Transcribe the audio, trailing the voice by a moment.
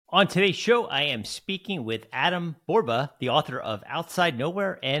On today's show, I am speaking with Adam Borba, the author of Outside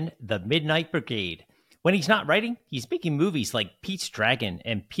Nowhere and The Midnight Brigade. When he's not writing, he's making movies like Pete's Dragon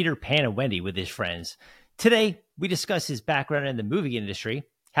and Peter Pan and Wendy with his friends. Today, we discuss his background in the movie industry,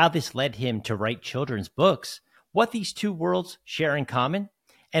 how this led him to write children's books, what these two worlds share in common,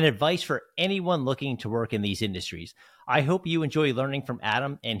 and advice for anyone looking to work in these industries. I hope you enjoy learning from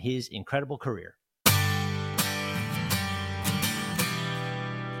Adam and his incredible career.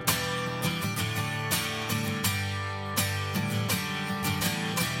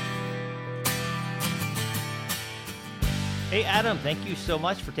 Hey, Adam, thank you so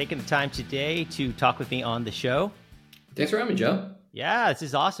much for taking the time today to talk with me on the show. Thanks for having me, Joe. Yeah, this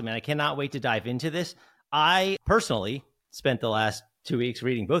is awesome, and I cannot wait to dive into this. I personally spent the last 2 weeks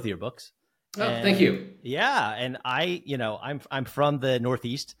reading both of your books. Oh, thank you. Yeah, and I'm from the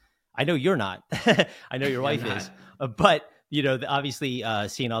Northeast. I know you're not. I know your wife is. But, obviously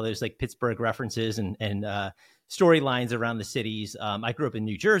seeing all those like Pittsburgh references and storylines around the cities. I grew up in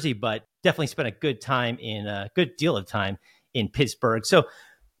New Jersey, but definitely spent a good deal of time in Pittsburgh. So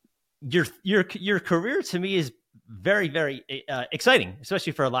your career to me is very, very exciting,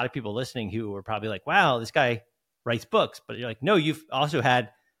 especially for a lot of people listening who are probably like, wow, this guy writes books. But you're like, no, you've also had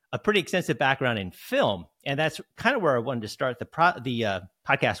a pretty extensive background in film. And that's kind of where I wanted to start the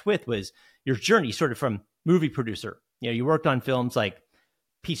podcast with, was your journey sort of from movie producer. You worked on films like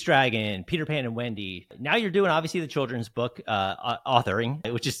Pete's Dragon, Peter Pan and Wendy. Now you're doing, obviously, the children's book authoring,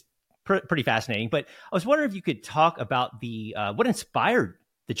 which is pretty fascinating. But I was wondering if you could talk about what inspired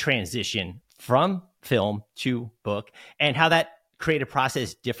the transition from film to book and how that creative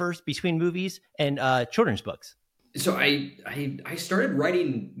process differs between movies and children's books. So I started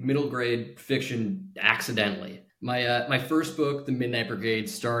writing middle grade fiction accidentally. My first book, The Midnight Brigade,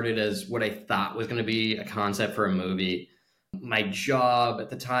 started as what I thought was going to be a concept for a movie. My job at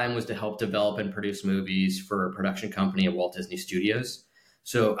the time was to help develop and produce movies for a production company at Walt Disney Studios.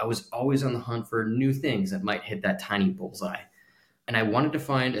 So I was always on the hunt for new things that might hit that tiny bullseye. And I wanted to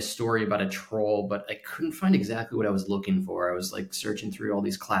find a story about a troll, but I couldn't find exactly what I was looking for. I was like searching through all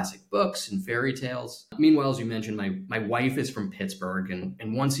these classic books and fairy tales. Meanwhile, as you mentioned, my wife is from Pittsburgh,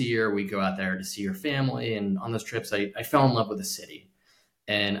 and once a year we go out there to see her family. And on those trips, I fell in love with the city.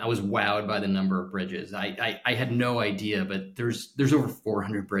 And I was wowed by the number of bridges. I had no idea, but there's over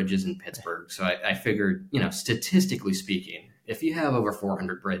 400 bridges in Pittsburgh. So I figured, statistically speaking, if you have over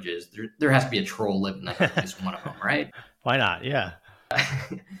 400 bridges, there has to be a troll living at least one of them, right? Why not? Yeah.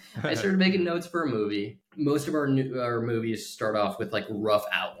 I started making notes for a movie. Most of our movies start off with like rough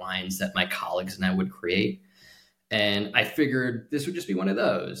outlines that my colleagues and I would create. And I figured this would just be one of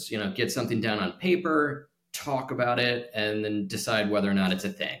those, get something down on paper, talk about it, and then decide whether or not it's a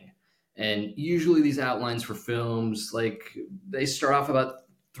thing. And usually these outlines for films, they start off about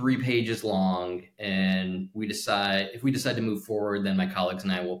 3 pages long, and if we decide to move forward, then my colleagues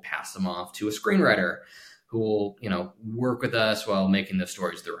and I will pass them off to a screenwriter who will, work with us while making the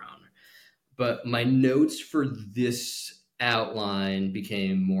stories their own. But my notes for this outline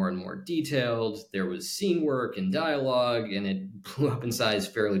became more and more detailed. There was scene work and dialogue, and it blew up in size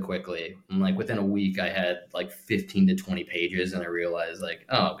fairly quickly. And within a week, I had 15 to 20 pages, and I realized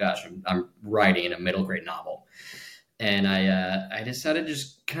oh gosh, I'm writing a middle grade novel. And I decided to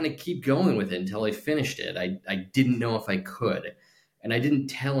just kind of keep going with it until I finished it. I didn't know if I could. And I didn't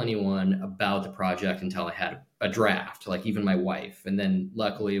tell anyone about the project until I had a draft, even my wife. And then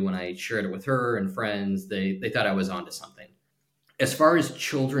luckily when I shared it with her and friends, they thought I was onto something. As far as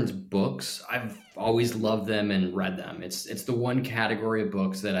children's books, I've always loved them and read them. It's the one category of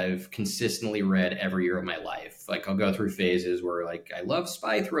books that I've consistently read every year of my life. I'll go through phases where I love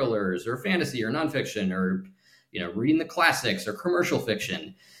spy thrillers or fantasy or nonfiction or, reading the classics or commercial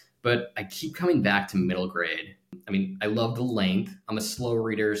fiction. But I keep coming back to middle grade. I love the length. I'm a slow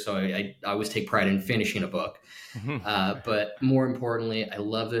reader, so I always take pride in finishing a book. But more importantly, I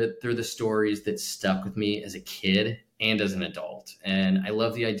love that they're the stories that stuck with me as a kid and as an adult. And I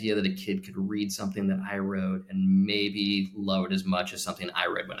love the idea that a kid could read something that I wrote and maybe love it as much as something I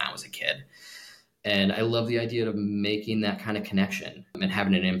read when I was a kid. And I love the idea of making that kind of connection and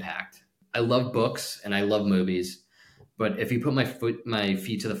having an impact. I love books and I love movies. But if you put my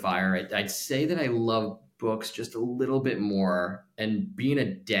feet to the fire, I'd say that I love books just a little bit more. And being a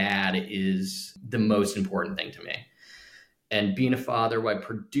dad is the most important thing to me. And being a father while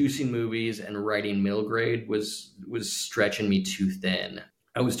producing movies and writing middle grade was stretching me too thin.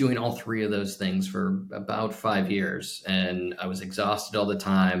 I was doing all 3 of those things for about 5 years, and I was exhausted all the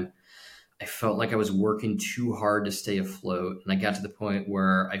time. I felt like I was working too hard to stay afloat. And I got to the point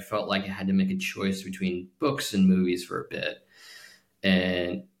where I felt like I had to make a choice between books and movies for a bit.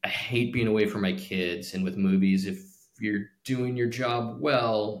 And I hate being away from my kids. And with movies, if you're doing your job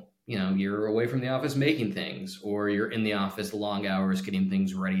well, you're away from the office making things, or you're in the office long hours getting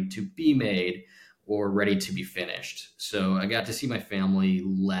things ready to be made or ready to be finished. So I got to see my family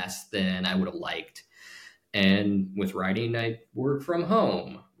less than I would have liked. And with writing, I work from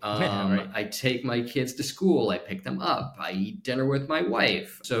home. Right. I take my kids to school. I pick them up. I eat dinner with my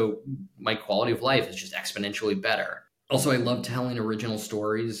wife. So my quality of life is just exponentially better. Also, I love telling original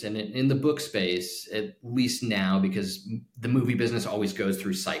stories, and in the book space, at least now, because the movie business always goes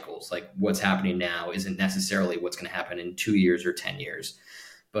through cycles. Like what's happening now isn't necessarily what's going to happen in 2 years or 10 years.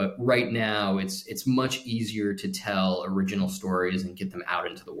 But right now, it's much easier to tell original stories and get them out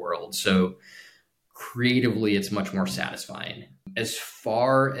into the world. So creatively, it's much more satisfying. As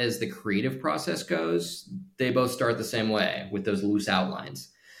far as the creative process goes, they both start the same way with those loose outlines.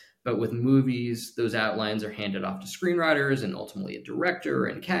 But with movies, those outlines are handed off to screenwriters and ultimately a director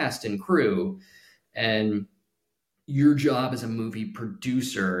and cast and crew. And your job as a movie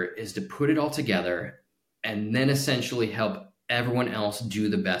producer is to put it all together and then essentially help everyone else do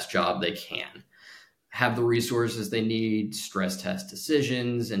the best job they can. Have the resources they need, stress test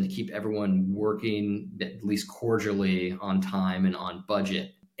decisions, and to keep everyone working at least cordially on time and on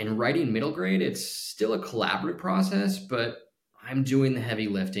budget. In writing middle grade, it's still a collaborative process, but I'm doing the heavy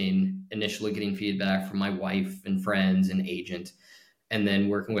lifting, initially getting feedback from my wife and friends and agent, and then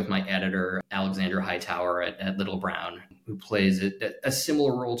working with my editor, Alexander Hightower at Little Brown, who plays a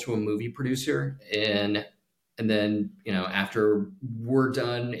similar role to a movie producer. And then, after we're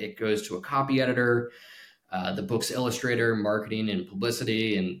done, it goes to a copy editor, the book's illustrator, marketing and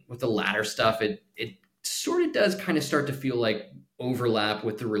publicity. And with the latter stuff, it sort of does kind of start to feel like overlap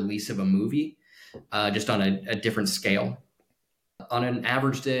with the release of a movie, just on a different scale. On an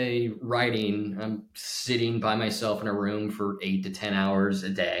average day writing, I'm sitting by myself in a room for 8 to 10 hours a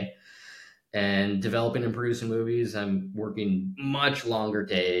day. And developing and producing movies, I'm working much longer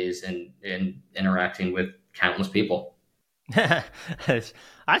days and interacting with countless people.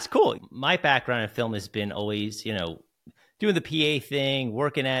 That's cool. My background in film has been always, doing the PA thing,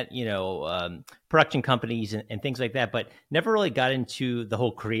 working at, production companies and things like that, but never really got into the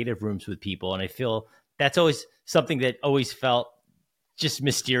whole creative rooms with people. And I feel that's always something that always felt just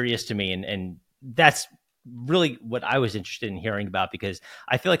mysterious to me. And that's really what I was interested in hearing about, because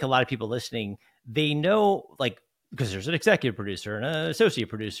I feel like a lot of people listening, they know, like, because there's an executive producer and an associate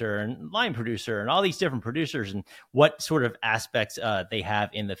producer and line producer and all these different producers and what sort of aspects they have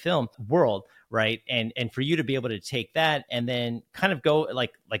in the film world, right? And for you to be able to take that and then kind of go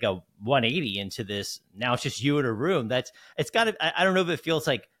like a 180 into this, now it's just you in a room. It's got to, I don't know if it feels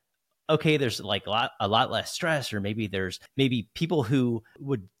like, okay, there's like a lot less stress, or maybe there's people who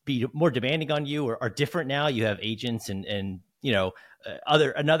would be more demanding on you or are different now. You have agents and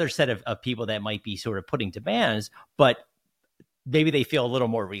another set of people that might be sort of putting demands, but maybe they feel a little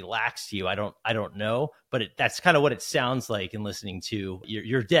more relaxed to you. I don't know, but that's kind of what it sounds like in listening to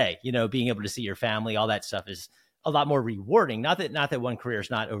your day. Being able to see your family, all that stuff is a lot more rewarding. Not that one career is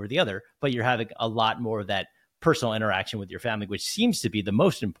not over the other, but you're having a lot more of that personal interaction with your family, which seems to be the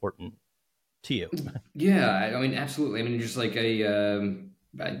most important to you. Yeah, I mean, absolutely. I mean, just like it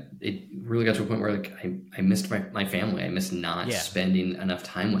really got to a point where like I missed my family. I missed not spending enough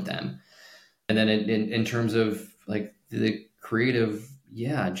time with them. And then in terms of like the creative,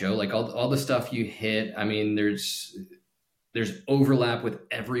 yeah, Joe, like all the stuff you hit. I mean, there's overlap with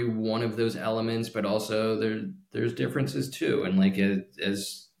every one of those elements, but also there's differences too. And like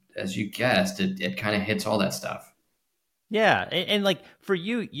as you guessed, it kind of hits all that stuff. Yeah, and like for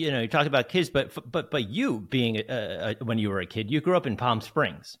you, you talked about kids, but you being when you were a kid, you grew up in Palm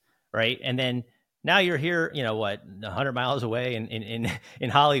Springs, right? And then now you're here, 100 miles away in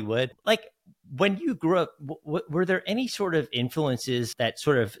Hollywood. Like when you grew up, were there any sort of influences that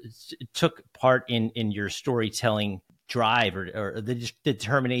sort of took part in your storytelling drive or the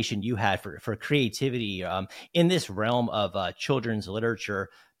determination you had for creativity in this realm of children's literature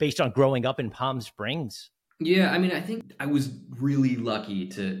based on growing up in Palm Springs? Yeah, I mean, I think I was really lucky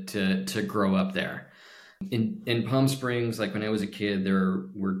to grow up there. In Palm Springs, like when I was a kid, there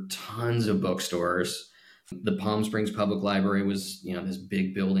were tons of bookstores. The Palm Springs Public Library was, this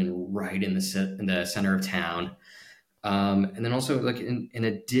big building right in the center of town. And then also, like in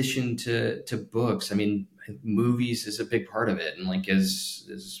addition to books, I mean, movies is a big part of it. And like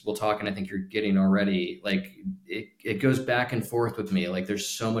as we'll talk, and I think you're getting already, like it goes back and forth with me. Like there's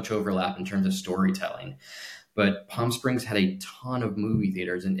so much overlap in terms of storytelling. But Palm Springs had a ton of movie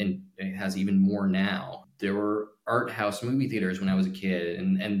theaters, and it has even more now. There were art house movie theaters when I was a kid,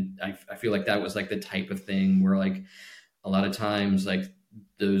 and I feel like that was like the type of thing where like a lot of times like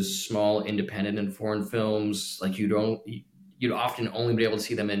those small independent and foreign films, like you'd often only be able to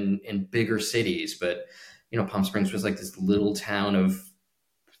see them in bigger cities. But, Palm Springs was like this little town of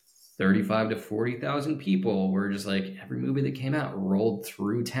 35 to 40,000 people, where just like every movie that came out rolled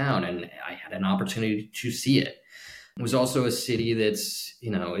through town, and I had an opportunity to see it. It was also a city that's,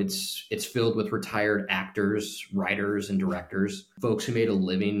 it's filled with retired actors, writers, and directors, folks who made a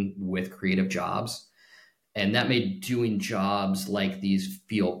living with creative jobs. And that made doing jobs like these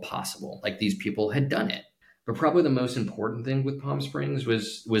feel possible, like these people had done it. But probably the most important thing with Palm Springs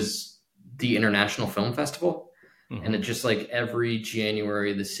was the International Film Festival. Mm-hmm. And it just like every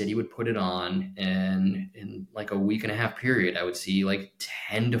January, the city would put it on, and in like a week and a half period, I would see like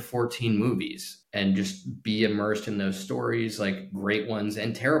 10 to 14 movies and just be immersed in those stories, like great ones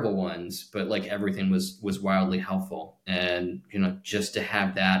and terrible ones. But like everything was wildly helpful. And, just to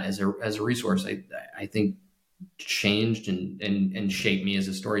have that as a resource, I think changed and shaped me as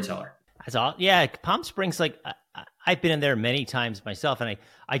a storyteller. That's all. Yeah. Palm Springs, like I've been in there many times myself, and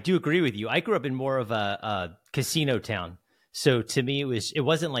I do agree with you. I grew up in more of a casino town. So to me, it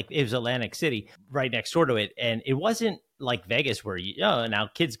wasn't like it was Atlantic City right next door to it. And it wasn't like Vegas where, now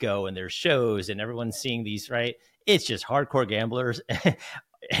kids go and there's shows and everyone's seeing these, right? It's just hardcore gamblers.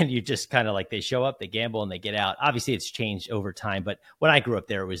 And you just kind of like, they show up, they gamble, and they get out. Obviously it's changed over time, but when I grew up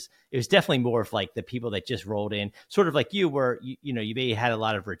there, it was definitely more of like the people that just rolled in, sort of like you, where you maybe had a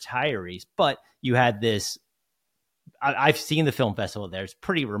lot of retirees, but you had this. I've seen the film festival there. It's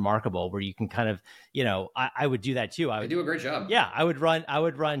pretty remarkable, where you can kind of, I would do that too. I do a great job. Yeah. I would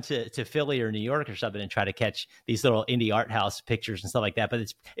run to Philly or New York or something and try to catch these little indie art house pictures and stuff like that.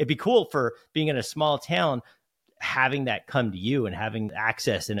 But it'd be cool for being in a small town, having that come to you and having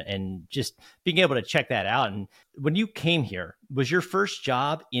access and just being able to check that out. And when you came here, was your first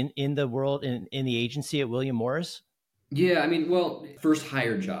job in the world, in the agency at William Morris? Yeah, I mean, well, first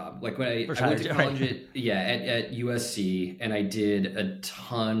hired job. Like when I went to college at USC, and I did a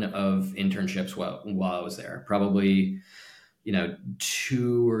ton of internships while I was there. Probably,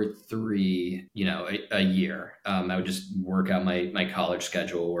 2 or 3, a year. I would just work out my college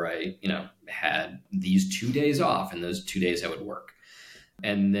schedule, where I, had these 2 days off, and those 2 days I would work.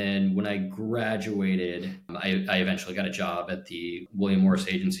 And then when I graduated, I eventually got a job at the William Morris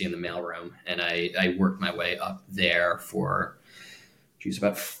agency in the mailroom. And I worked my way up there for,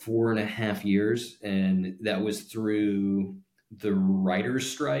 about 4.5 years. And that was through the writer's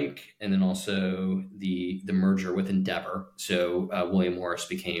strike, and then also the merger with Endeavor. So William Morris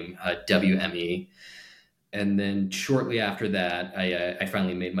became WME. And then shortly after that, I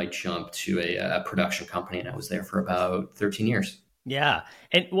finally made my jump to a production company, and I was there for about 13 years. Yeah.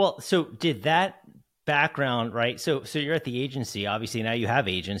 And well, so did that background, right? So you're at the agency, obviously now you have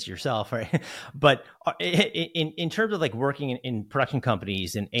agents yourself, right? But in terms of like working in production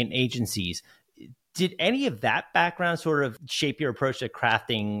companies and agencies, did any of that background sort of shape your approach to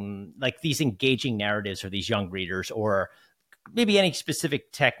crafting like these engaging narratives for these young readers, or maybe any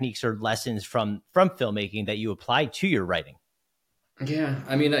specific techniques or lessons from filmmaking that you applied to your writing? Yeah,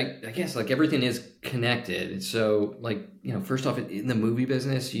 I mean, I guess like everything is connected. So like, first off, in the movie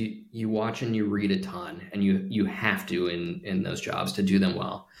business, you watch and you read a ton, and you have to in those jobs to do them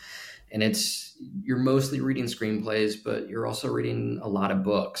well. And you're mostly reading screenplays, but you're also reading a lot of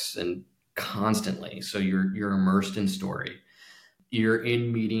books, and constantly. So you're immersed in story. You're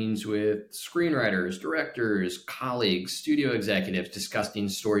in meetings with screenwriters, directors, colleagues, studio executives, discussing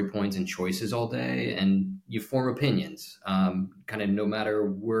story points and choices all day, and you form opinions, kind of no matter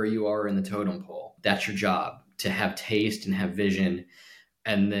where you are in the totem pole. That's your job, to have taste and have vision,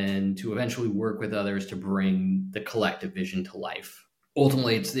 and then to eventually work with others to bring the collective vision to life.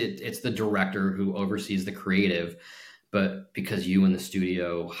 Ultimately, it's the director who oversees the creative, but because you in the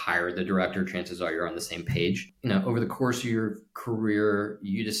studio hire the director, chances are you're on the same page. Over the course of your career,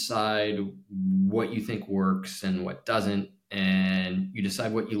 you decide what you think works and what doesn't, and you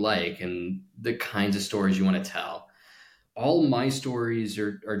decide what you like and the kinds of stories you want to tell. All my stories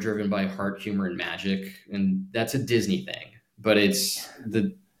are driven by heart, humor, and magic, and that's a Disney thing. But it's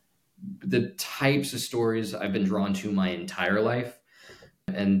the types of stories I've been drawn to my entire life,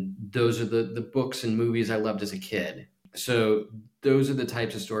 and those are the books and movies I loved as a kid. So those are the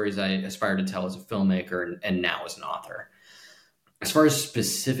types of stories I aspire to tell as a filmmaker and now as an author. As far as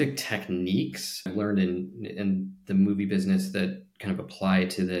specific techniques I've learned in the movie business that kind of apply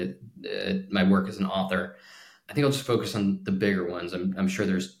to my work as an author, I think I'll just focus on the bigger ones. I'm sure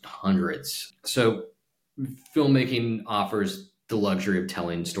there's hundreds. So filmmaking offers the luxury of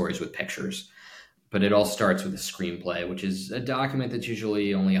telling stories with pictures, but it all starts with a screenplay, which is a document that's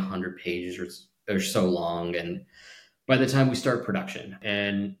usually only 100 pages or so long. And by the time we start production.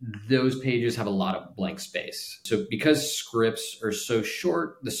 And those pages have a lot of blank space. So because scripts are so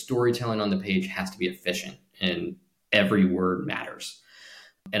short, the storytelling on the page has to be efficient and every word matters.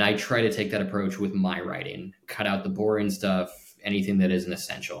 And I try to take that approach with my writing, cut out the boring stuff, anything that isn't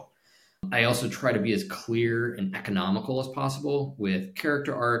essential. I also try to be as clear and economical as possible with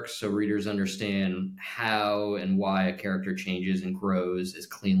character arcs so readers understand how and why a character changes and grows as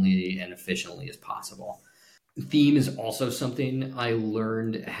cleanly and efficiently as possible. Theme is also something I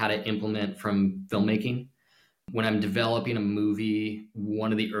learned how to implement from filmmaking. When I'm developing a movie,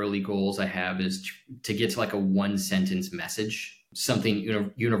 one of the early goals I have is to get to like a one sentence message,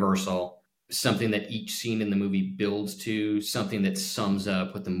 something universal, something that each scene in the movie builds to, something that sums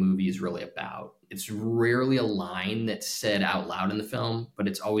up what the movie is really about. It's rarely a line that's said out loud in the film, but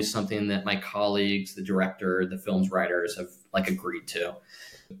it's always something that my colleagues, the director, the film's writers have like agreed to.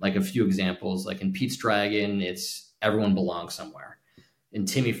 Like a few examples, like in Pete's Dragon, it's everyone belongs somewhere. In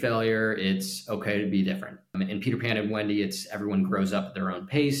Timmy Failure, it's okay to be different. In Peter Pan and Wendy, it's everyone grows up at their own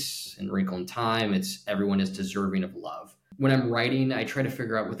pace. In Wrinkle in Time, it's everyone is deserving of love. When I'm writing, I try to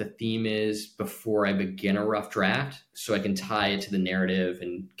figure out what the theme is before I begin a rough draft so I can tie it to the narrative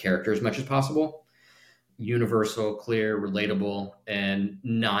and character as much as possible. Universal, clear, relatable, and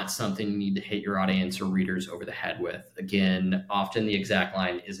not something you need to hit your audience or readers over the head with. Again, often the exact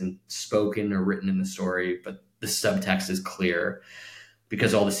line isn't spoken or written in the story, but the subtext is clear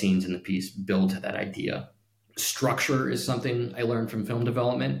because all the scenes in the piece build to that idea. Structure is something I learned from film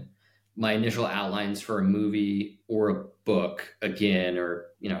development. My initial outlines for a movie or a book, again, are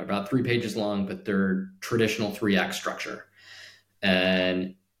about 3 pages long, but they're traditional 3-act structure.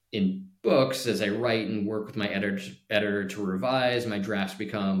 And in books, as I write and work with my editor to revise, my drafts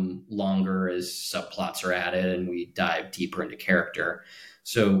become longer as subplots are added and we dive deeper into character.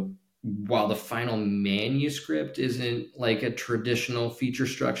 So while the final manuscript isn't like a traditional feature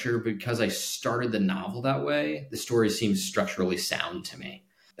structure, because I started the novel that way, the story seems structurally sound to me.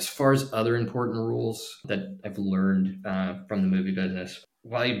 As far as other important rules that I've learned from the movie business,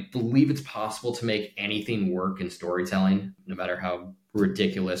 while I believe it's possible to make anything work in storytelling, no matter how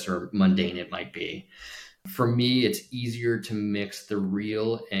ridiculous or mundane it might be, for me, it's easier to mix the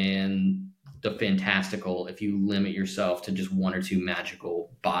real and the fantastical if you limit yourself to just 1 or 2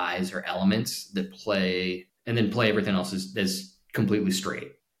 magical buys or elements that play, and then play everything else as completely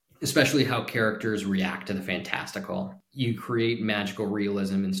straight. Especially how characters react to the fantastical. You create magical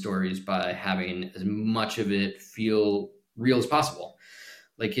realism in stories by having as much of it feel real as possible.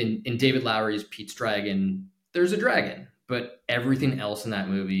 Like in David Lowery's Pete's Dragon, there's a dragon, but everything else in that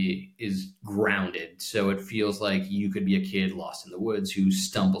movie is grounded. So it feels like you could be a kid lost in the woods who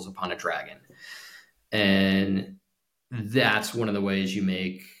stumbles upon a dragon. And that's one of the ways you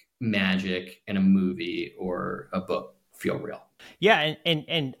make magic in a movie or a book feel real. Yeah,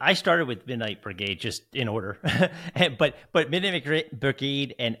 and I started with Midnight Brigade just in order, but Midnight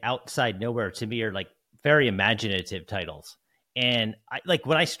Brigade and Outside Nowhere to me are like very imaginative titles. And like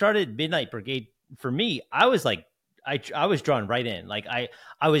when I started Midnight Brigade, for me, I was like, I was drawn right in. Like I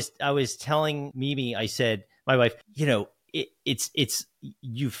was telling Mimi, I said, my wife, it's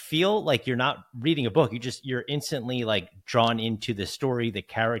you feel like you're not reading a book. You're instantly like drawn into the story, the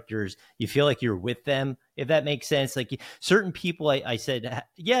characters. You feel like you're with them, if that makes sense. Like certain people, I said,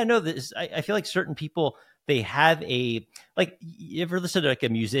 yeah, no, this. I feel like certain people, they have like, you ever listen to like a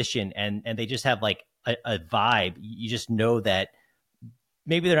musician and they just have like a vibe. You just know that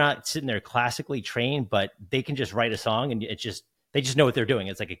maybe they're not sitting there classically trained, but they can just write a song and they just know what they're doing.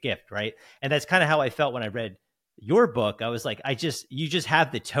 It's like a gift, right? And that's kind of how I felt when I read your book. I was like, you just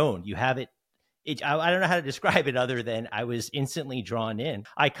have the tone. You have it. I don't know how to describe it other than I was instantly drawn in.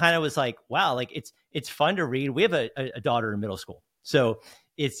 I kind of was like, wow, like it's fun to read. We have a daughter in middle school, so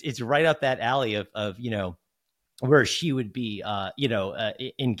it's right up that alley of where she would be,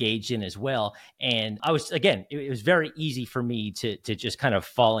 engaged in as well. And I was, again, it was very easy for me to just kind of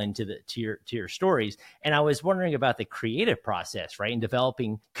fall into to your stories. And I was wondering about the creative process, right? In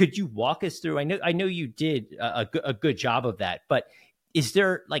developing, could you walk us through? I know you did a good job of that, but is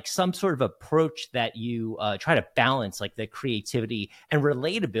there like some sort of approach that you try to balance like the creativity and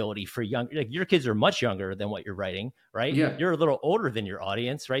relatability for like your kids are much younger than what you're writing, right? Yeah. You're a little older than your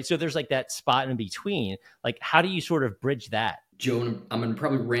audience, right? So there's like that spot in between. Like, how do you sort of bridge that? Joe, I'm going to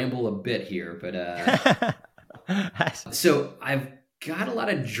probably ramble a bit here, but so I've got a lot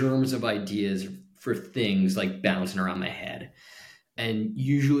of germs of ideas for things like bouncing around my head. And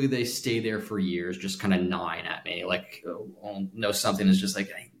usually they stay there for years, just kind of gnawing at me. Like, I'll know something is just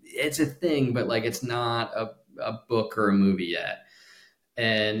like, it's a thing, but like, it's not a book or a movie yet.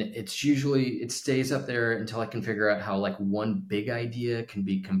 And it stays up there until I can figure out how like one big idea can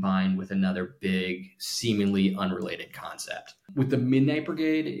be combined with another big, seemingly unrelated concept. With the Midnight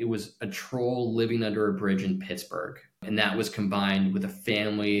Brigade, it was a troll living under a bridge in Pittsburgh. And that was combined with a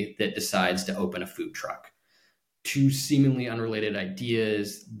family that decides to open a food truck. Two seemingly unrelated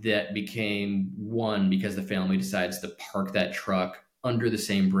ideas that became one because the family decides to park that truck under the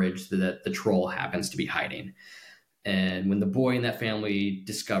same bridge that the troll happens to be hiding. And when the boy in that family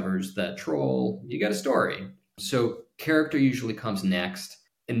discovers that troll, you got a story. So character usually comes next.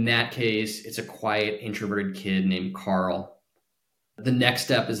 In that case, it's a quiet, introverted kid named Carl. The next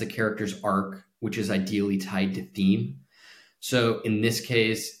step is the character's arc, which is ideally tied to theme. So in this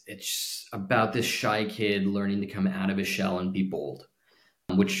case, it's about this shy kid learning to come out of his shell and be bold,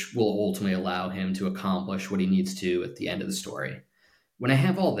 which will ultimately allow him to accomplish what he needs to at the end of the story. When I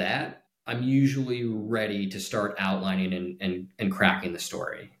have all that, I'm usually ready to start outlining and cracking the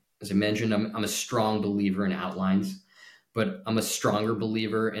story. As I mentioned, I'm a strong believer in outlines, but I'm a stronger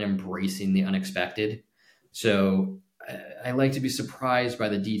believer in embracing the unexpected. So I like to be surprised by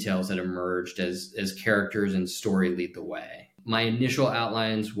the details that emerged as characters and story lead the way. My initial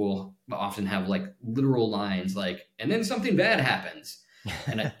outlines will often have like literal lines like, and then something bad happens.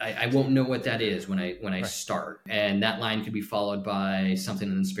 And I won't know what that is when I right. start. And that line could be followed by something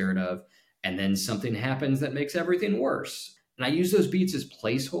in the spirit of, and then something happens that makes everything worse. And I use those beats as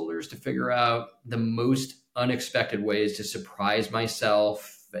placeholders to figure out the most unexpected ways to surprise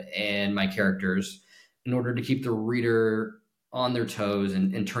myself and my characters in order to keep the reader on their toes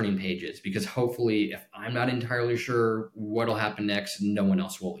and turning pages. Because hopefully, if I'm not entirely sure what'll happen next, no one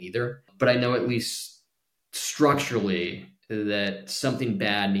else will either. But I know at least structurally that something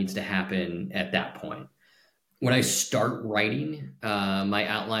bad needs to happen at that point. When I start writing, my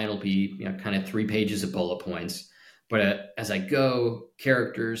outline will be kind of 3 pages of bullet points. But as I go,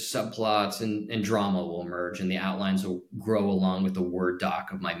 characters, subplots, and drama will emerge, and the outlines will grow along with the Word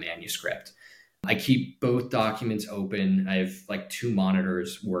doc of my manuscript. I keep both documents open. I have like 2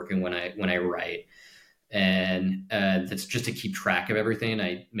 monitors working when I write. And that's just to keep track of everything.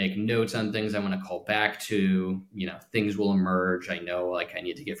 I make notes on things I want to call back to, things will emerge. I know like I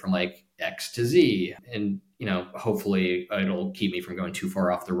need to get from like X to Z, and, hopefully it'll keep me from going too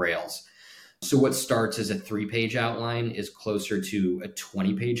far off the rails. So what starts as a 3-page outline is closer to a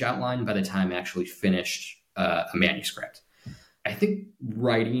 20-page outline by the time I actually finished a manuscript. I think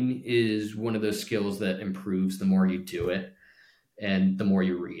writing is one of those skills that improves the more you do it and the more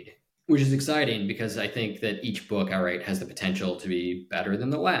you read, which is exciting because I think that each book I write has the potential to be better than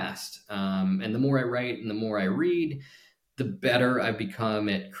the last. And the more I write and the more I read, the better I've become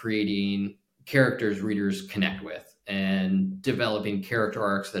at creating characters readers connect with and developing character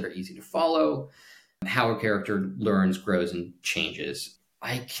arcs that are easy to follow, how a character learns, grows, and changes.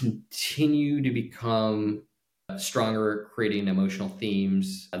 I continue to become stronger at creating emotional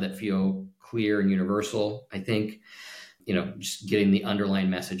themes that feel clear and universal, I think. Just getting the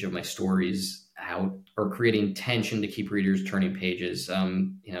underlying message of my stories out or creating tension to keep readers turning pages.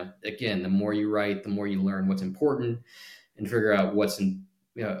 Again, the more you write, the more you learn what's important and figure out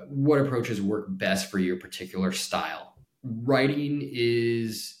what approaches work best for your particular style. Writing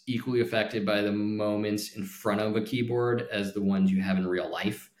is equally affected by the moments in front of a keyboard as the ones you have in real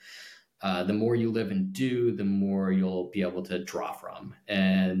life. The more you live and do, the more you'll be able to draw from,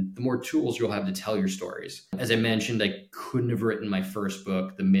 and the more tools you'll have to tell your stories. As I mentioned, I couldn't have written my first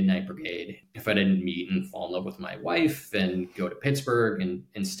book, The Midnight Brigade, if I didn't meet and fall in love with my wife and go to Pittsburgh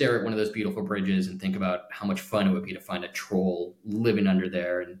and stare at one of those beautiful bridges and think about how much fun it would be to find a troll living under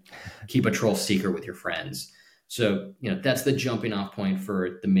there and keep a troll secret with your friends. So, that's the jumping off point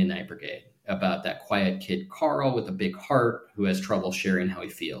for The Midnight Brigade, about that quiet kid, Carl, with a big heart who has trouble sharing how he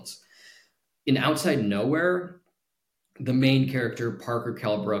feels. In Outside Nowhere, the main character, Parker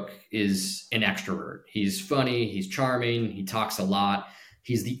Kelbrook, is an extrovert. He's funny, he's charming, he talks a lot.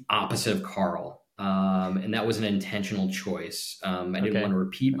 He's the opposite of Carl. And that was an intentional choice. I didn't want to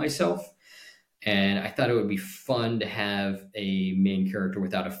repeat myself. And I thought it would be fun to have a main character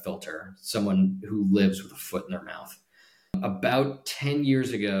without a filter, someone who lives with a foot in their mouth. About 10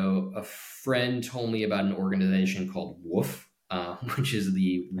 years ago, a friend told me about an organization called WOOF, which is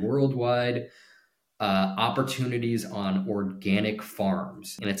the Worldwide Opportunities on Organic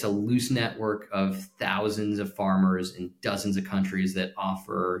Farms. And it's a loose network of thousands of farmers in dozens of countries that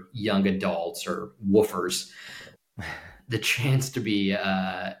offer young adults or woofers the chance to be,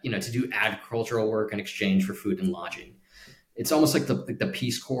 to do agricultural work in exchange for food and lodging. It's almost like the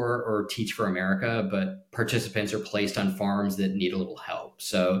Peace Corps or Teach for America, but participants are placed on farms that need a little help.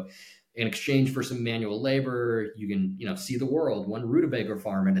 So In exchange for some manual labor, you can, see the world one rutabaga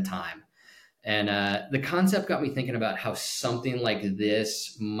farm at a time. And the concept got me thinking about how something like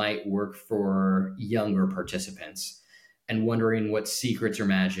this might work for younger participants, and wondering what secrets or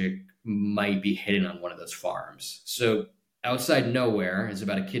magic might be hidden on one of those farms. So, Outside Nowhere is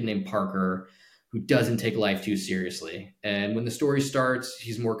about a kid named Parker who doesn't take life too seriously. And when the story starts,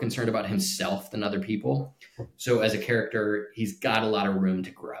 he's more concerned about himself than other people. So, as a character, he's got a lot of room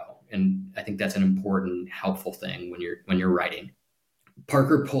to grow. And I think that's an important, helpful thing when you're writing.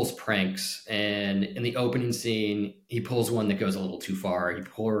 Parker pulls pranks, and in the opening scene, he pulls one that goes a little too far. He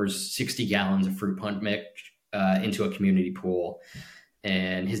pours 60 gallons of fruit punch mix into a community pool,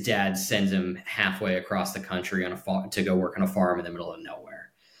 and his dad sends him halfway across the country on a to go work on a farm in the middle of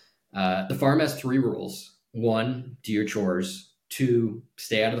nowhere. The farm has 3 rules: 1, do your chores; 2,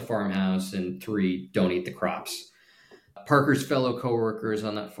 stay out of the farmhouse; and 3, don't eat the crops. Parker's fellow coworkers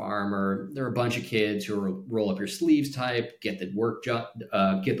on that farm they're a bunch of kids who are roll up your sleeves type, get the work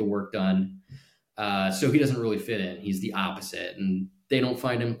done. So he doesn't really fit in. He's the opposite, and they don't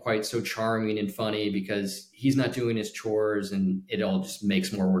find him quite so charming and funny because he's not doing his chores, and it all just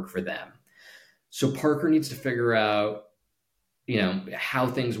makes more work for them. So Parker needs to figure out, how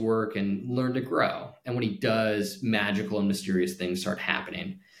things work and learn to grow. And when he does, magical and mysterious things start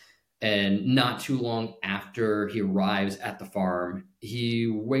happening. And not too long after he arrives at the farm, he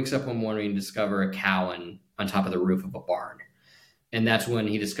wakes up one morning and discovers a cow on top of the roof of a barn. And that's when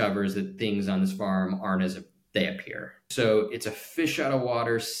he discovers that things on this farm aren't as they appear. So it's a fish out of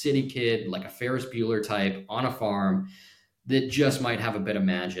water city kid, like a Ferris Bueller type, on a farm that just might have a bit of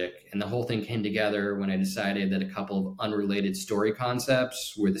magic. And the whole thing came together when I decided that a couple of unrelated story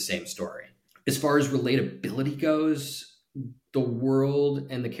concepts were the same story. As far as relatability goes, the world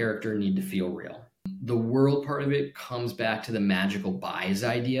and the character need to feel real. The world part of it comes back to the magical buys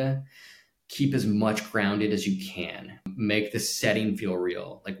idea. Keep as much grounded as you can. Make the setting feel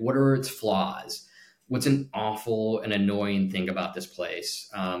real. Like, what are its flaws? What's an awful and annoying thing about this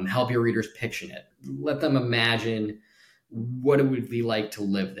place? Help your readers picture it. Let them imagine what it would be like to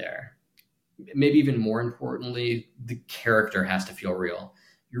live there. Maybe even more importantly, the character has to feel real.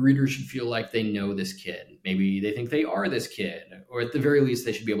 Your readers should feel like they know this kid. Maybe they think they are this kid, or at the very least,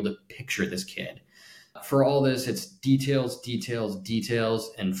 they should be able to picture this kid. For all this, it's details, details,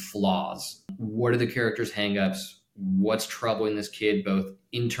 details, and flaws. What are the characters' hangups? What's troubling this kid, both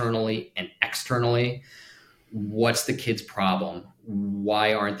internally and externally? What's the kid's problem?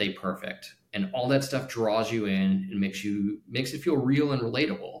 Why aren't they perfect? And all that stuff draws you in and makes it feel real and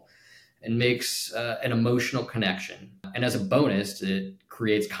relatable, and makes an emotional connection. And as a bonus, it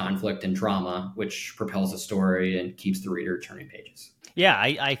creates conflict and drama, which propels the story and keeps the reader turning pages. Yeah,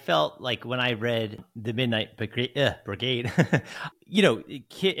 I felt like when I read The Midnight Brigade,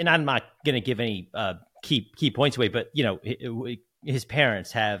 and I'm not going to give any key points away, but, his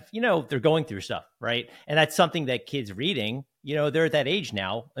parents have, they're going through stuff, right? And that's something that kids reading, they're at that age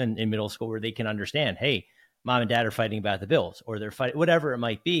now in middle school where they can understand, hey, mom and dad are fighting about the bills, or they're fighting, whatever it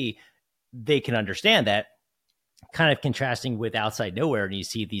might be. They can understand that, kind of contrasting with Outside Nowhere. And you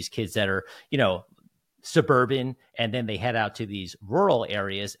see these kids that are, suburban, and then they head out to these rural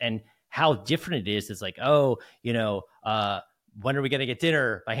areas, and how different it is. It's like, when are we going to get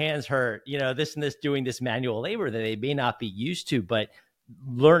dinner? My hands hurt, this and this, doing this manual labor that they may not be used to, but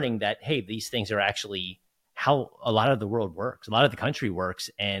learning that, hey, these things are actually how a lot of the world works, a lot of the country works,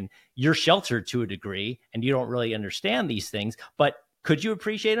 and you're sheltered to a degree and you don't really understand these things, but could you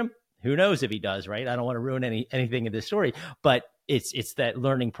appreciate them? Who knows if he does, right? I don't want to ruin anything in this story, but it's that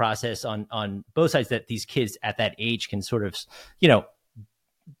learning process on both sides that these kids at that age can sort of,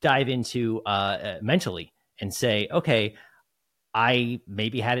 dive into mentally and say, okay, I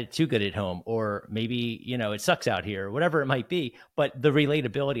maybe had it too good at home, or maybe, it sucks out here, or whatever it might be. But the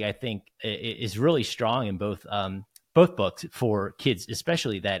relatability, I think, is really strong in both books for kids,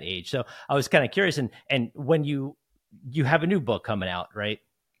 especially that age. So I was kind of curious, and when you have a new book coming out, right?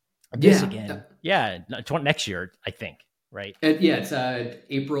 This again. Yeah. Next year, I think. Right. It's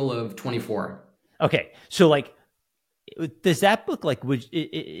April of 24. Okay. So does that book,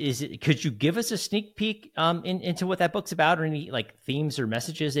 could you give us a sneak peek into what that book's about, or any themes or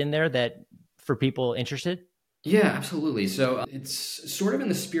messages in there that for people interested? Yeah, absolutely. So it's sort of in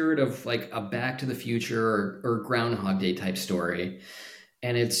the spirit of a Back to the Future or Groundhog Day type story.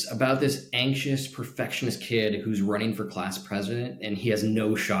 And it's about this anxious perfectionist kid who's running for class president, and he has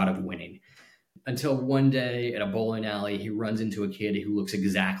no shot of winning. Until one day at a bowling alley, he runs into a kid who looks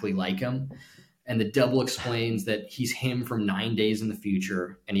exactly like him. And the double explains that he's him from 9 days in the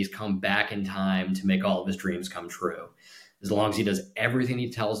future, and he's come back in time to make all of his dreams come true. as long as he does everything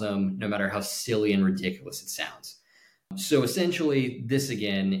he tells them, no matter how silly and ridiculous it sounds. So essentially, this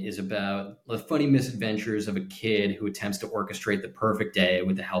again is about the funny misadventures of a kid who attempts to orchestrate the perfect day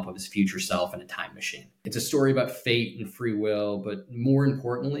with the help of his future self in a time machine. It's a story about fate and free will, but more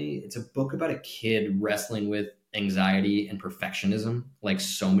importantly, it's a book about a kid wrestling with anxiety and perfectionism, like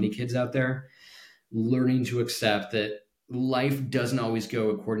so many kids out there, learning to accept that life doesn't always go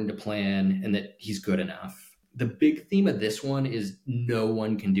according to plan and that he's good enough. The big theme of this one is no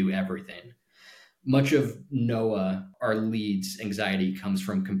one can do everything. Much of Noah, our lead's anxiety, comes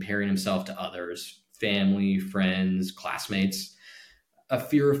from comparing himself to others, family, friends, classmates, a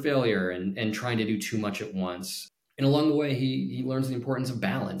fear of failure and trying to do too much at once. And along the way, he learns the importance of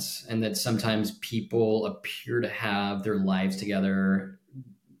balance and that sometimes people appear to have their lives together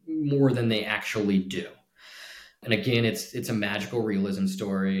more than they actually do. And again, it's a magical realism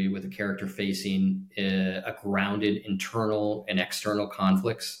story with a character facing a grounded internal and external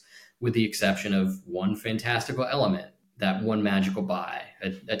conflicts, with the exception of one fantastical element, that one magical buy,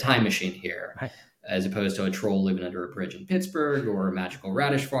 a time machine here, Right. as opposed to a troll living under a bridge in Pittsburgh or a magical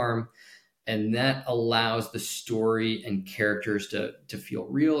radish farm. And that allows the story and characters to feel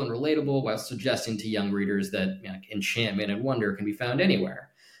real and relatable while suggesting to young readers that enchantment and wonder can be found anywhere,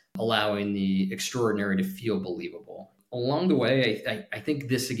 allowing the extraordinary to feel believable. Along the way, I think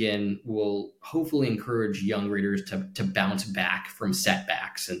this again will hopefully encourage young readers to bounce back from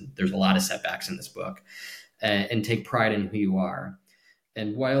setbacks. And there's a lot of setbacks in this book, and take pride in who you are.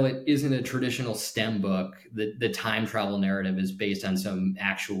 And while it isn't a traditional STEM book, the time travel narrative is based on some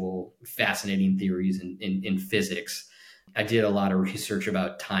actual fascinating theories in physics. I did a lot of research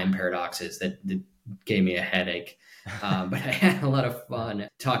about time paradoxes that gave me a headache. But I had a lot of fun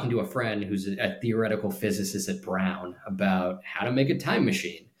talking to a friend who's a theoretical physicist at Brown about how to make a time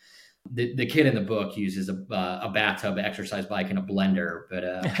machine. The kid in the book uses a bathtub, exercise bike, and a blender, but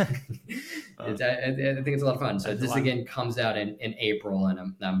I think it's a lot of fun. So this again comes out in April,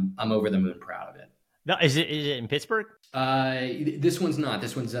 and I'm over the moon proud of it. No, is it in Pittsburgh? This one's not.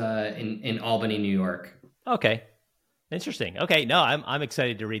 This one's in Albany, New York. Okay. Interesting. Okay. No, I'm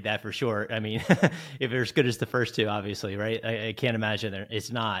excited to read that for sure. I mean, if they're as good as the first two, obviously, right? I can't imagine it's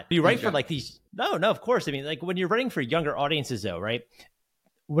not. You write for like these. No, of course. I mean, like when you're writing for younger audiences though, right?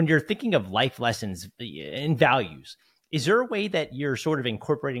 When you're thinking of life lessons and values, is there a way that you're sort of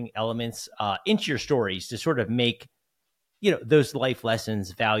incorporating elements into your stories to sort of make, those life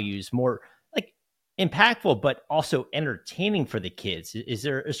lessons, values more like impactful, but also entertaining for the kids? Is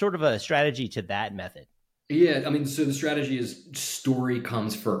there a sort of a strategy to that method? Yeah, I mean, so the strategy is story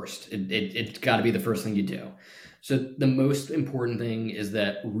comes first. It's got to be the first thing you do. So the most important thing is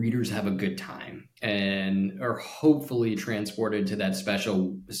that readers have a good time and are hopefully transported to that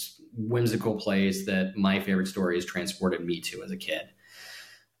special whimsical place that my favorite story has transported me to as a kid.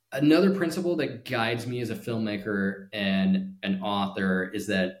 Another principle that guides me as a filmmaker and an author is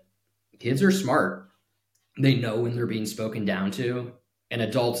that kids are smart. They know when they're being spoken down to, and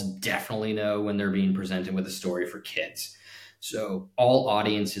adults definitely know when they're being presented with a story for kids. So all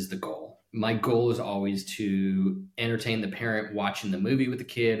audience is the goal. My goal is always to entertain the parent watching the movie with the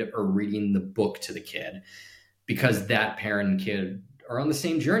kid or reading the book to the kid, because that parent and kid are on the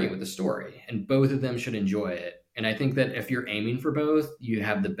same journey with the story, and both of them should enjoy it. And I think that if you're aiming for both, you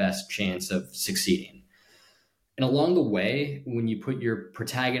have the best chance of succeeding. And along the way, when you put your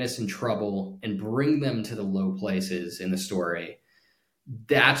protagonists in trouble and bring them to the low places in the story,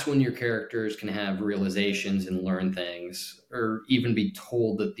 that's when your characters can have realizations and learn things, or even be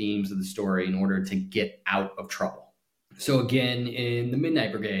told the themes of the story in order to get out of trouble. So again, in The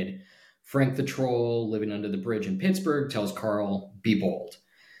Midnight Brigade, Frank the Troll, living under the bridge in Pittsburgh, tells Carl, be bold.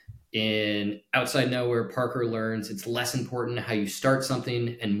 In Outside Nowhere, Parker learns it's less important how you start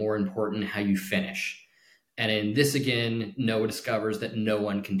something and more important how you finish. And in this again, Noah discovers that no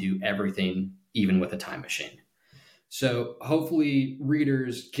one can do everything, even with a time machine. So hopefully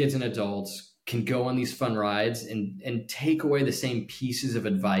readers, kids and adults can go on these fun rides and take away the same pieces of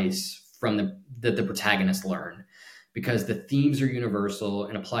advice that the protagonists learn, because the themes are universal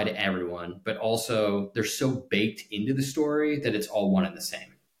and apply to everyone, but also they're so baked into the story that it's all one and the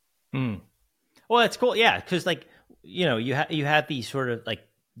same. Well, that's cool. Yeah. Cause like, you have these sort of like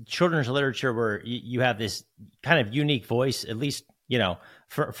children's literature where you have this kind of unique voice, at least,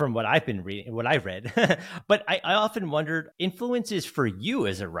 from what I've been reading, what I've read. But I often wondered influences for you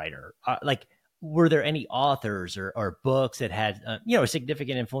as a writer. Like, were there any authors or books that had, a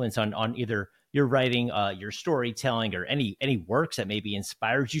significant influence on either your writing, your storytelling, or any works that maybe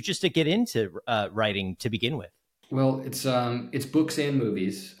inspired you just to get into writing to begin with? Well, it's books and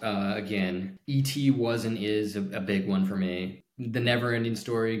movies. Again, E.T. was and is a big one for me. The Never-Ending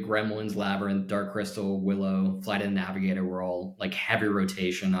Story, Gremlins, Labyrinth, Dark Crystal, Willow, Flight of the Navigator were all like heavy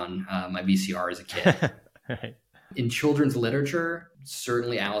rotation on my VCR as a kid. Right. In children's literature,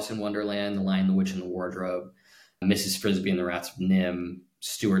 certainly Alice in Wonderland, The Lion, the Witch, and the Wardrobe, Mrs. Frisby and the Rats of Nim,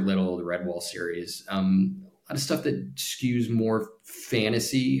 Stuart Little, the Redwall series. A lot of stuff that skews more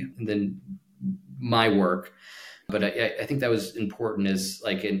fantasy than my work. But I think that was important as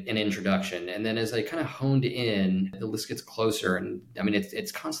like an introduction. And then as I kind of honed in, the list gets closer. And I mean,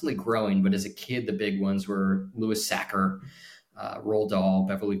 it's constantly growing. But as a kid, the big ones were Louis Sacker, Roald Dahl,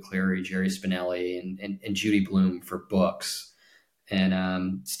 Beverly Cleary, Jerry Spinelli, and Judy Blume for books.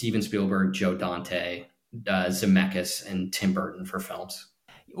 And Steven Spielberg, Joe Dante, Zemeckis, and Tim Burton for films.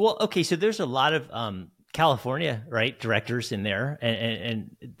 Well, okay, so there's a lot of California, right, directors in there,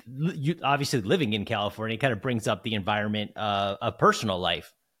 and you obviously living in California kind of brings up the environment of personal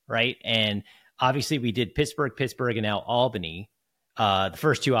life, right? And obviously, we did Pittsburgh, and now Albany. The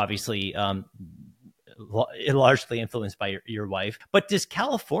first two, obviously, largely influenced by your wife. But does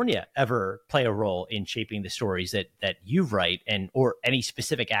California ever play a role in shaping the stories that you write, and or any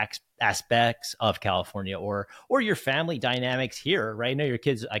specific aspects of California, or your family dynamics here? Right, I know your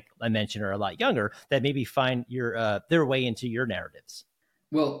kids, like I mentioned, are a lot younger, that maybe find their way into your narratives.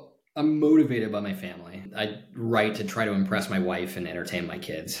 Well, I'm motivated by my family. I write to try to impress my wife and entertain my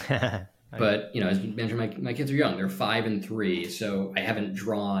kids. But, as you mentioned, my kids are young. They're 5 and 3, so I haven't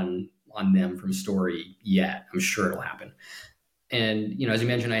drawn on them from story yet. I'm sure it'll happen. And, as you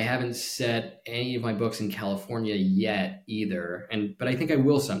mentioned, I haven't set any of my books in California yet either. But I think I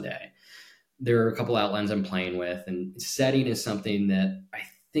will someday. There are a couple outlines I'm playing with, and setting is something that I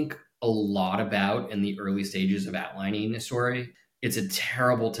think a lot about in the early stages of outlining a story. It's a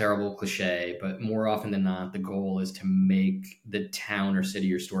terrible, terrible cliche, but more often than not, the goal is to make the town or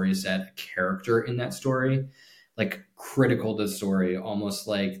city or story set a character in that story, like critical to the story, almost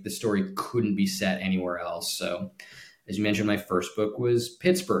like the story couldn't be set anywhere else. So, as you mentioned, my first book was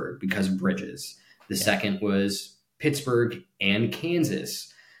Pittsburgh because of bridges. The second was Pittsburgh and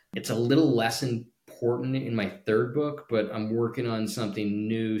Kansas. It's a little less important in my third book, but I'm working on something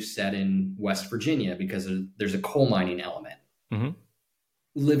new set in West Virginia because there's a coal mining element. Mm-hmm.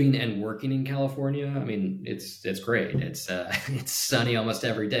 Living and working in California, I mean, it's great. It's it's sunny almost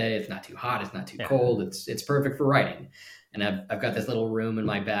every day. It's not too hot. It's not too cold. It's perfect for writing. And I've got this little room in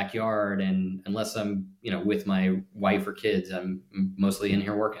my backyard, and unless I'm with my wife or kids, I'm mostly in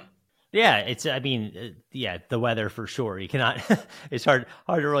here working. Yeah, the weather for sure. You cannot. It's hard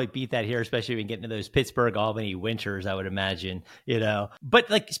to really beat that here, especially when you get into those Pittsburgh, Albany winters, I would imagine. But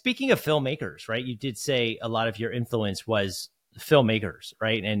like, speaking of filmmakers, right? You did say a lot of your influence was filmmakers,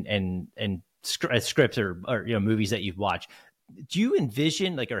 right? And scripts or movies that you've watched. Do you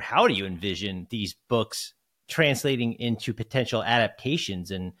envision, like, or how do you envision these books translating into potential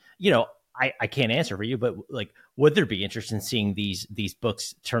adaptations? And I can't answer for you, but like, would there be interest in seeing these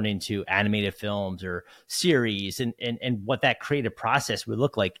books turn into animated films or series, and what that creative process would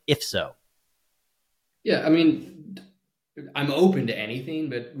look like, if so? Yeah, I mean, I'm open to anything,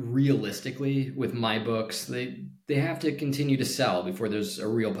 but realistically, with my books, they have to continue to sell before there's a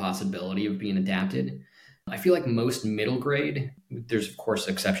real possibility of being adapted. I feel like most middle grade, there's of course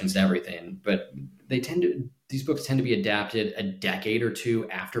exceptions to everything, but these books tend to be adapted a decade or two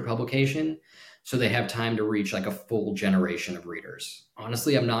after publication, so they have time to reach like a full generation of readers.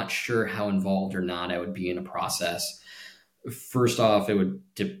 Honestly, I'm not sure how involved or not I would be in a process. First off, it would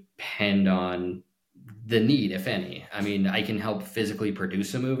depend on the need, if any. I mean, I can help physically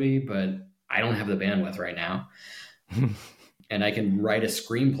produce a movie, but I don't have the bandwidth right now. And I can write a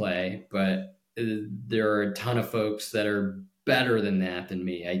screenplay, but there are a ton of folks that are better than that than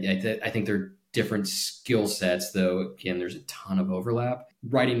me. I think they're different skill sets, though. Again, there's a ton of overlap.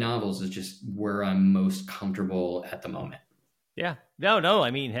 Writing novels is just where I'm most comfortable at the moment. Yeah, no.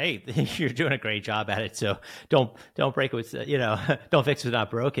 I mean, hey, you're doing a great job at it. So don't break what's don't fix what's not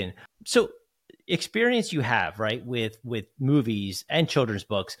broken. So, experience you have, right, with movies and children's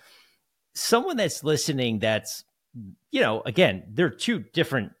books. Someone that's listening, that's again, they're two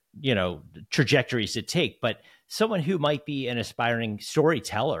different trajectories to take, but someone who might be an aspiring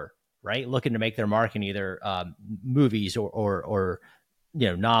storyteller, right, looking to make their mark in either movies or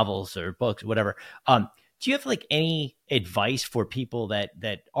novels or books, whatever. Do you have like any advice for people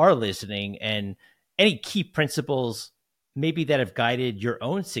that are listening, and any key principles maybe that have guided your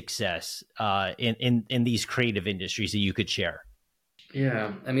own success in these creative industries that you could share?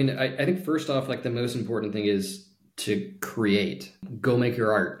 Yeah, I mean, I think first off, like, the most important thing is to create. Go make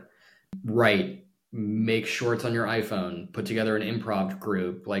your art. Write. make shorts on your iPhone, put together an improv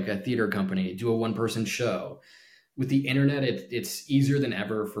group like a theater company, do a one-person show. With the internet, it's easier than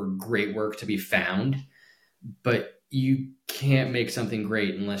ever for great work to be found, but you can't make something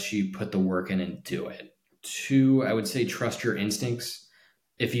great unless you put the work in and do it. Two, I would say trust your instincts.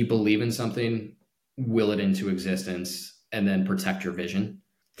 If you believe in something, will it into existence and then protect your vision.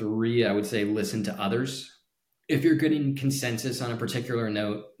 Three, I would say listen to others. If you're getting consensus on a particular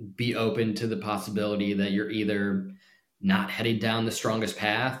note, be open to the possibility that you're either not heading down the strongest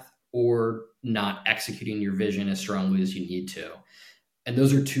path or not executing your vision as strongly as you need to. And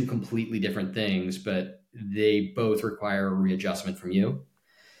those are two completely different things, but they both require a readjustment from you.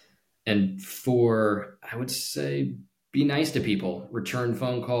 And four, I would say be nice to people, return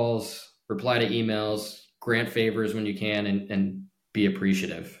phone calls, reply to emails, grant favors when you can, and be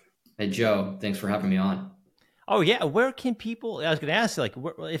appreciative. Hey, Joe, thanks for having me on. Oh yeah, where can people? I was going to ask, like,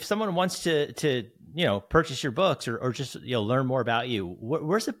 if someone wants to purchase your books or just learn more about you,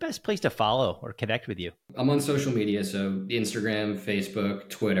 where's the best place to follow or connect with you? I'm on social media, so Instagram, Facebook,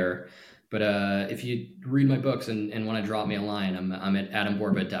 Twitter. But if you read my books and want to drop me a line, I'm at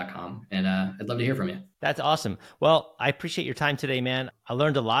adamborba.com, and I'd love to hear from you. That's awesome. Well, I appreciate your time today, man. I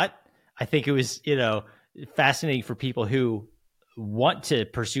learned a lot. I think it was fascinating for people who want to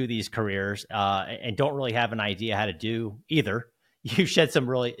pursue these careers and don't really have an idea how to do either. You shed some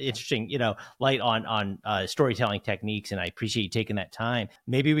really interesting, light on storytelling techniques, and I appreciate you taking that time.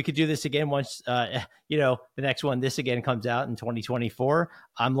 Maybe we could do this again once, the next one, this again comes out in 2024.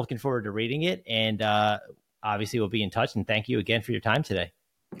 I'm looking forward to reading it, and obviously we'll be in touch. And thank you again for your time today.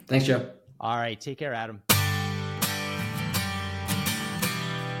 Thanks, Joe. All right, take care, Adam.